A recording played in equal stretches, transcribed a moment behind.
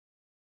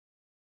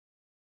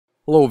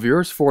Hello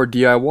viewers,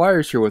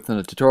 4DIYers here with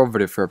a tutorial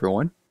video for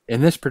everyone.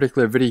 In this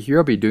particular video here,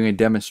 I'll be doing a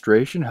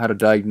demonstration how to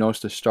diagnose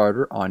the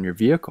starter on your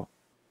vehicle.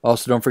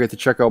 Also, don't forget to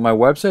check out my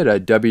website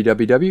at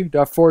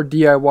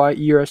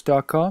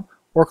www.4diyers.com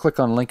or click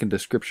on the link in the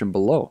description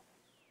below.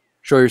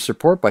 Show your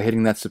support by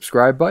hitting that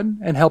subscribe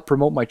button and help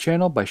promote my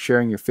channel by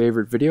sharing your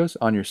favorite videos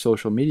on your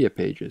social media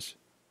pages.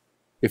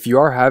 If you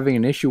are having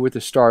an issue with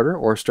the starter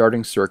or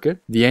starting circuit,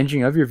 the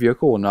engine of your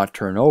vehicle will not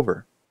turn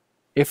over.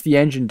 If the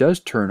engine does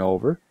turn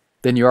over,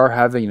 then you are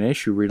having an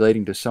issue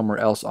relating to somewhere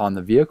else on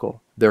the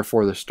vehicle.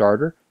 Therefore, the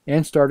starter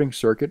and starting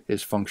circuit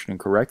is functioning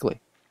correctly.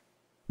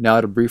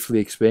 Now to briefly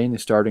explain the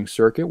starting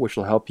circuit, which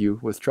will help you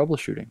with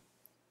troubleshooting.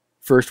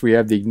 First, we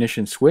have the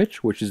ignition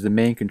switch, which is the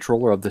main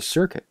controller of the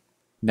circuit.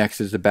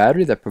 Next is the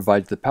battery that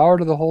provides the power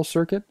to the whole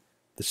circuit.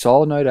 The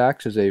solenoid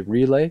acts as a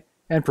relay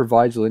and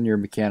provides linear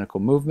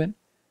mechanical movement.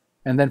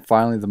 And then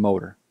finally the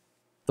motor.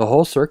 The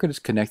whole circuit is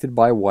connected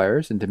by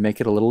wires, and to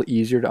make it a little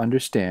easier to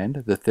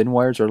understand, the thin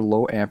wires are the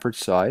low amperage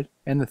side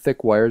and the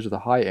thick wires are the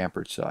high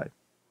amperage side.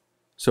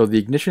 So the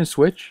ignition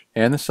switch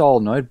and the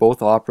solenoid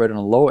both operate on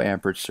a low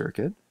amperage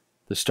circuit.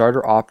 The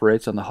starter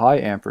operates on the high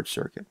amperage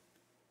circuit.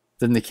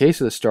 Then the case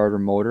of the starter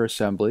motor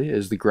assembly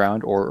is the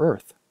ground or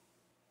earth.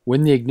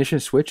 When the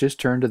ignition switch is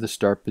turned to the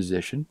start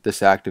position,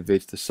 this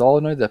activates the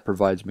solenoid that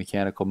provides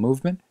mechanical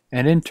movement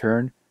and in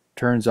turn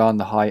turns on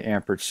the high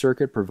amperage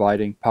circuit,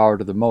 providing power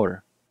to the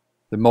motor.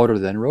 The motor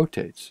then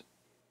rotates.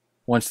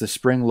 Once the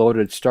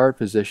spring-loaded start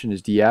position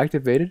is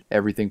deactivated,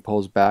 everything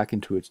pulls back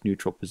into its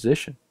neutral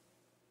position.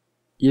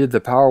 Either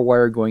the power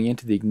wire going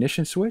into the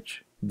ignition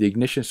switch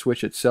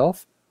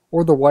itself,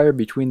 or the wire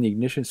between the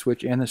ignition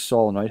switch and the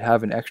solenoid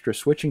have an extra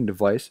switching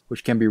device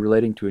which can be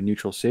relating to a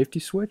neutral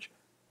safety switch,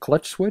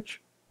 clutch switch,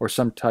 or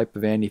some type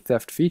of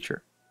anti-theft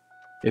feature.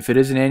 If it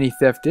is an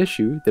anti-theft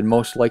issue, then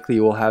most likely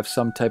you will have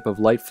some type of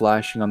light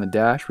flashing on the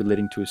dash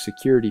relating to a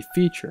security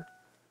feature.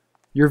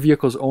 Your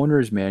vehicle's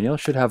owner's manual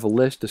should have a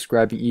list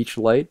describing each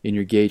light in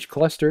your gauge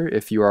cluster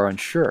if you are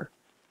unsure.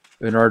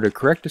 In order to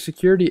correct a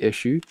security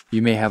issue,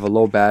 you may have a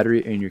low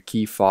battery in your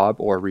key fob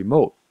or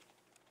remote.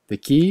 The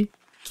key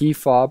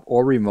fob,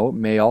 or remote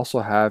may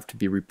also have to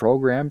be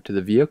reprogrammed to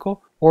the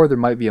vehicle, or there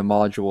might be a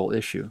module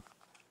issue.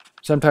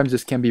 Sometimes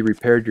this can be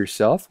repaired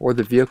yourself, or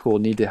the vehicle will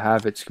need to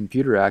have its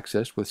computer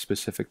accessed with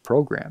specific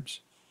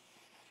programs.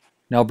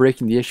 Now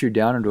breaking the issue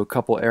down into a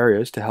couple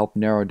areas to help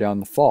narrow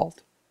down the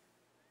fault.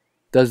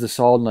 Does the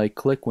solenoid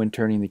click when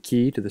turning the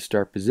key to the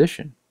start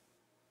position?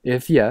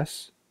 If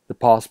yes, the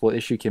possible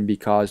issue can be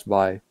caused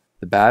by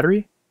the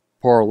battery,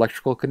 poor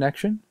electrical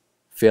connection,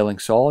 failing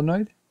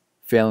solenoid,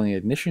 failing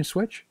ignition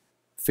switch,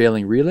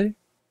 failing relay,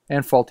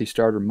 and faulty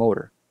starter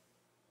motor.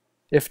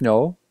 If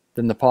no,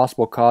 then the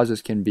possible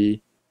causes can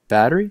be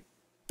battery,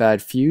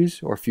 bad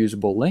fuse or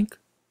fusible link,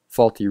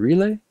 faulty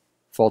relay,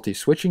 faulty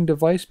switching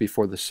device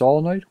before the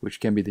solenoid, which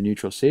can be the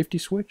neutral safety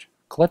switch,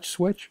 clutch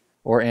switch,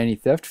 or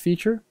anti-theft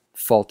feature,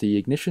 faulty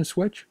ignition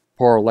switch,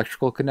 poor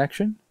electrical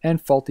connection,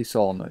 and faulty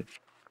solenoid.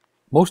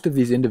 Most of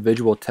these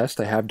individual tests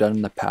I have done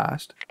in the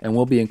past, and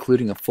will be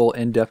including a full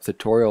in-depth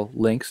tutorial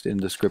links in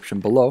the description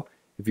below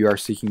if you are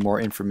seeking more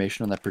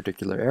information on that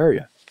particular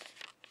area.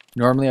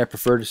 Normally I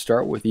prefer to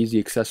start with easy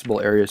accessible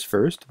areas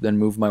first, then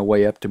move my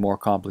way up to more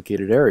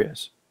complicated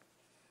areas.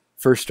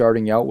 First,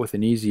 starting out with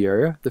an easy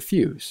area, the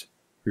fuse.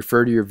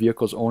 Refer to your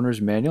vehicle's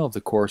owner's manual of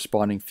the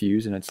corresponding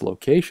fuse and its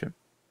location.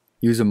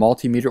 Use a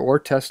multimeter or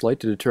test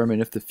light to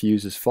determine if the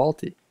fuse is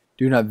faulty.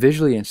 Do not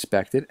visually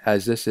inspect it,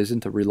 as this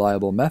isn't a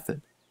reliable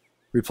method.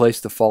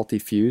 Replace the faulty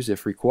fuse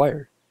if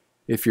required.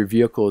 If your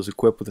vehicle is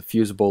equipped with a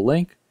fusible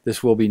link,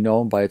 this will be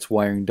known by its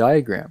wiring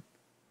diagram.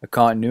 A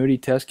continuity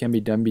test can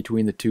be done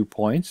between the 2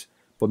 points,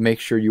 but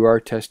make sure you are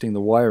testing the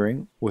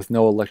wiring with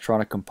no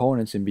electronic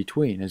components in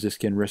between, as this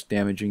can risk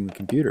damaging the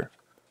computer.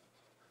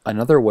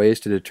 Another way is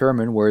to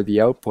determine where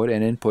the output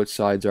and input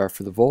sides are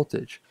for the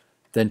voltage.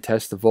 Then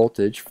test the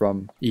voltage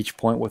from each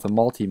point with a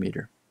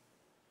multimeter.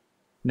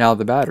 Now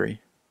the battery.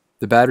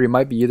 The battery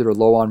might be either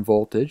low on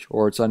voltage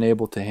or it's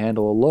unable to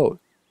handle a load.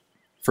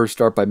 First,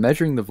 start by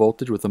measuring the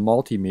voltage with a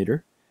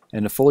multimeter,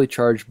 and a fully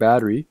charged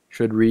battery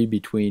should read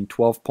between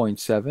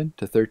 12.7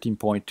 to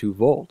 13.2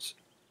 volts.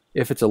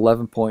 If it's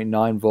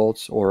 11.9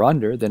 volts or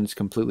under, then it's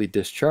completely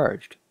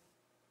discharged.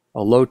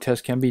 A load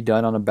test can be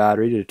done on a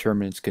battery to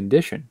determine its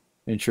condition.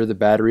 Ensure the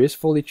battery is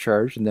fully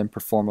charged and then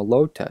perform a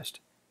load test.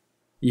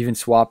 Even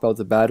swap out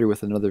the battery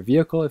with another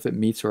vehicle if it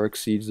meets or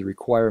exceeds the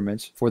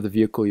requirements for the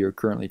vehicle you're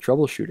currently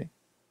troubleshooting.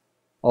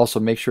 Also,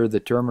 make sure the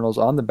terminals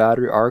on the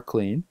battery are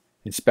clean,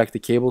 inspect the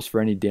cables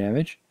for any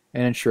damage,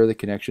 and ensure the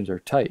connections are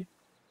tight.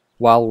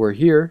 While we're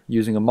here,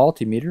 using a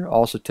multimeter,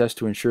 also test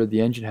to ensure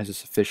the engine has a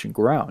sufficient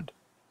ground.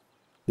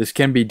 This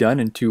can be done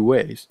in 2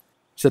 ways.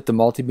 Set the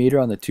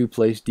multimeter on the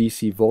 2-place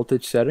DC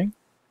voltage setting,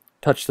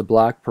 touch the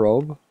black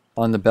probe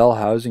on the bell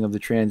housing of the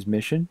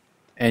transmission,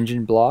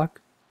 engine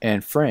block,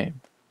 and frame.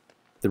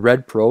 The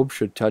red probe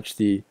should touch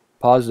the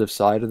positive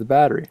side of the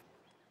battery.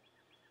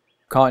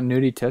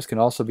 Continuity test can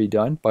also be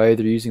done by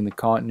either using the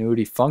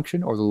continuity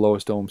function or the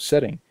lowest ohm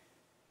setting.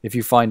 If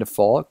you find a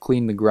fault,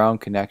 clean the ground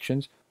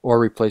connections or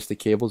replace the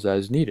cables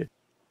as needed.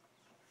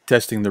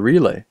 Testing the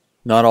relay.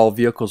 Not all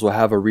vehicles will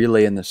have a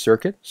relay in the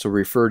circuit, so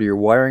refer to your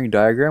wiring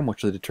diagram,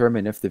 which will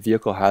determine if the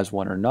vehicle has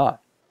one or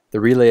not. The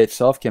relay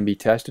itself can be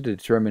tested to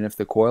determine if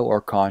the coil or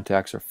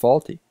contacts are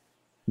faulty.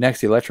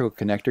 Next, the electrical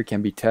connector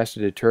can be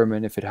tested to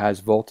determine if it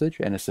has voltage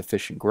and a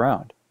sufficient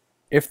ground.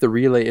 If the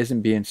relay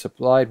isn't being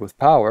supplied with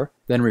power,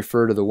 then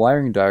refer to the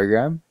wiring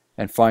diagram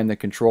and find the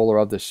controller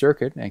of the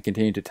circuit and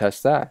continue to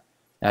test that.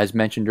 As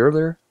mentioned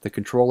earlier, the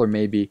controller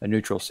may be a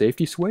neutral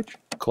safety switch,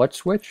 clutch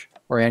switch,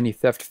 or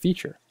anti-theft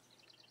feature.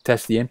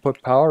 Test the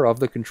input power of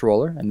the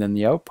controller and then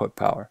the output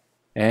power.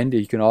 And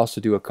you can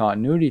also do a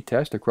continuity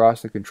test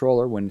across the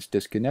controller when it's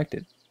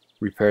disconnected.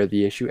 Repair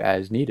the issue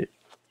as needed.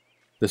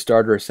 The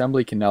starter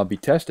assembly can now be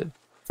tested.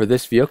 For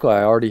this vehicle,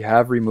 I already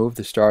have removed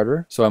the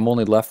starter, so I'm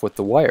only left with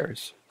the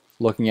wires.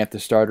 Looking at the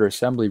starter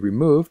assembly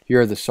removed,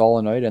 here the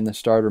solenoid and the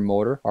starter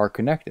motor are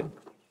connected.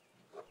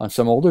 On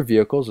some older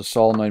vehicles, the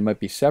solenoid might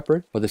be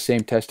separate, but the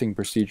same testing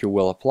procedure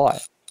will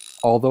apply,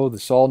 although the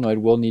solenoid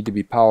will need to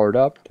be powered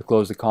up to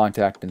close the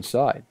contact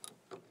inside.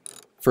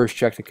 First,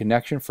 check the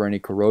connection for any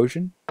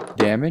corrosion,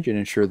 damage, and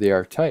ensure they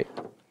are tight.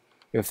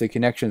 If the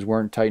connections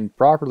weren't tightened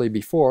properly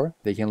before,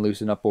 they can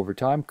loosen up over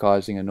time,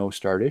 causing a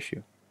no-start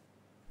issue.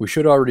 We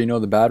should already know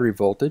the battery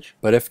voltage,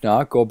 but if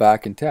not, go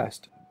back and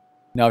test.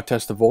 Now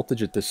test the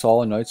voltage at the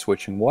solenoid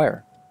switching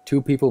wire.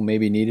 2 people may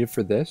be needed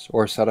for this,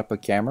 or set up a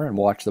camera and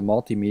watch the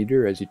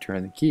multimeter as you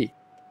turn the key.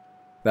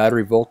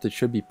 Battery voltage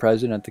should be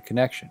present at the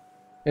connection.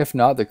 If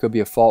not, there could be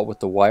a fault with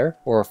the wire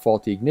or a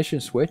faulty ignition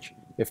switch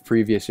if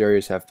previous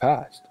areas have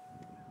passed.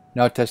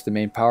 Now test the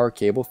main power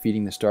cable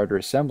feeding the starter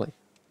assembly.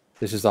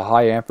 This is the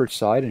high amperage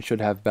side and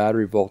should have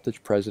battery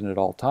voltage present at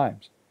all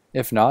times.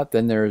 If not,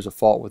 then there is a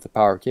fault with the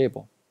power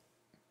cable.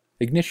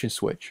 Ignition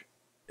switch.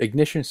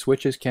 Ignition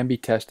switches can be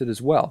tested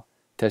as well.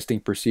 Testing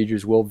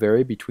procedures will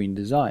vary between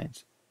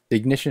designs. The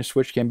ignition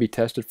switch can be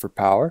tested for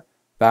power,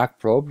 back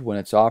probed when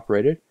it's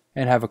operated,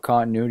 and have a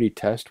continuity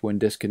test when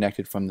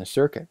disconnected from the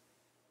circuit.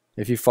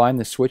 If you find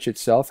the switch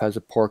itself has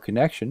a poor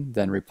connection,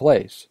 then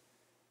replace.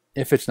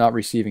 If it's not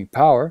receiving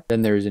power,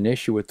 then there is an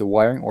issue with the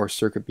wiring or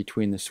circuit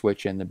between the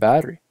switch and the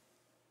battery.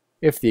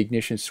 If the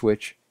ignition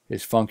switch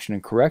is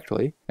functioning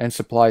correctly and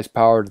supplies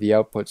power to the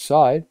output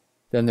side,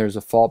 then there's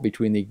a fault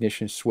between the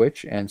ignition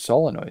switch and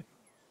solenoid.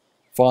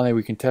 Finally,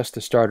 we can test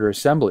the starter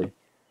assembly.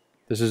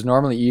 This is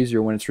normally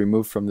easier when it's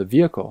removed from the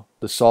vehicle.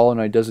 The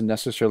solenoid doesn't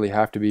necessarily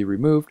have to be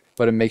removed,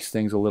 but it makes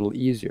things a little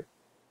easier.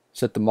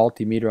 Set the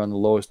multimeter on the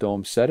lowest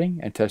ohm setting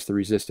and test the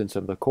resistance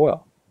of the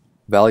coil.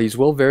 Values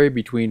will vary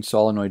between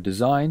solenoid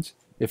designs.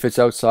 If it's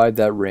outside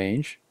that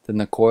range, then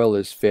the coil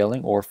is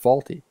failing or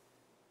faulty.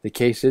 The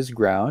case is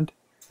ground,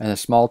 and the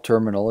small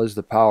terminal is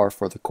the power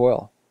for the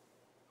coil.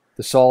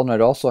 The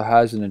solenoid also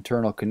has an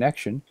internal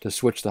connection to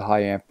switch the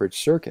high amperage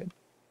circuit.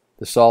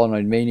 The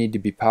solenoid may need to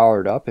be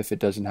powered up if it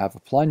doesn't have a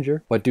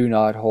plunger, but do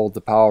not hold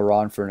the power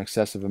on for an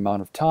excessive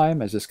amount of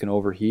time, as this can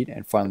overheat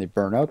and finally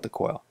burn out the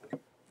coil.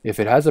 If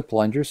it has a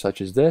plunger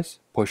such as this,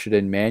 push it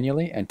in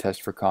manually and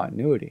test for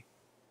continuity.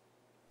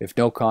 If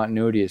no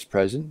continuity is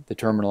present, the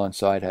terminal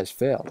inside has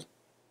failed.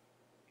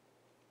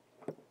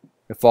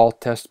 If all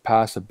tests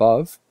pass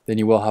above, then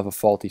you will have a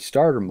faulty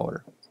starter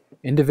motor.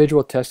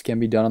 Individual tests can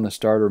be done on the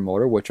starter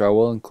motor, which I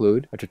will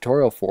include a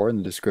tutorial for in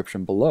the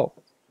description below.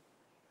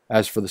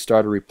 As for the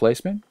starter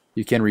replacement,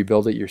 you can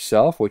rebuild it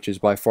yourself, which is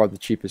by far the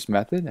cheapest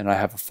method, and I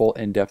have a full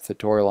in-depth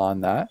tutorial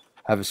on that.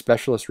 Have a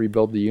specialist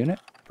rebuild the unit,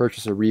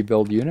 purchase a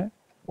rebuild unit,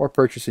 or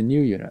purchase a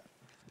new unit.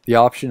 The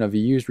option of a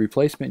used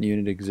replacement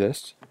unit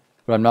exists,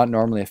 but I'm not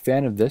normally a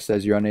fan of this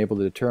as you're unable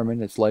to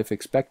determine its life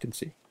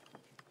expectancy.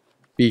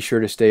 Be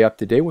sure to stay up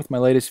to date with my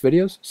latest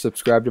videos.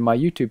 Subscribe to my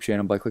YouTube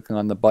channel by clicking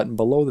on the button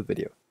below the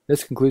video.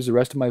 This concludes the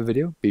rest of my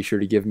video. Be sure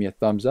to give me a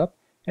thumbs up,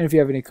 and if you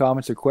have any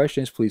comments or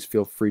questions, please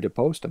feel free to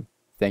post them.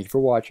 Thank you for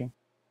watching.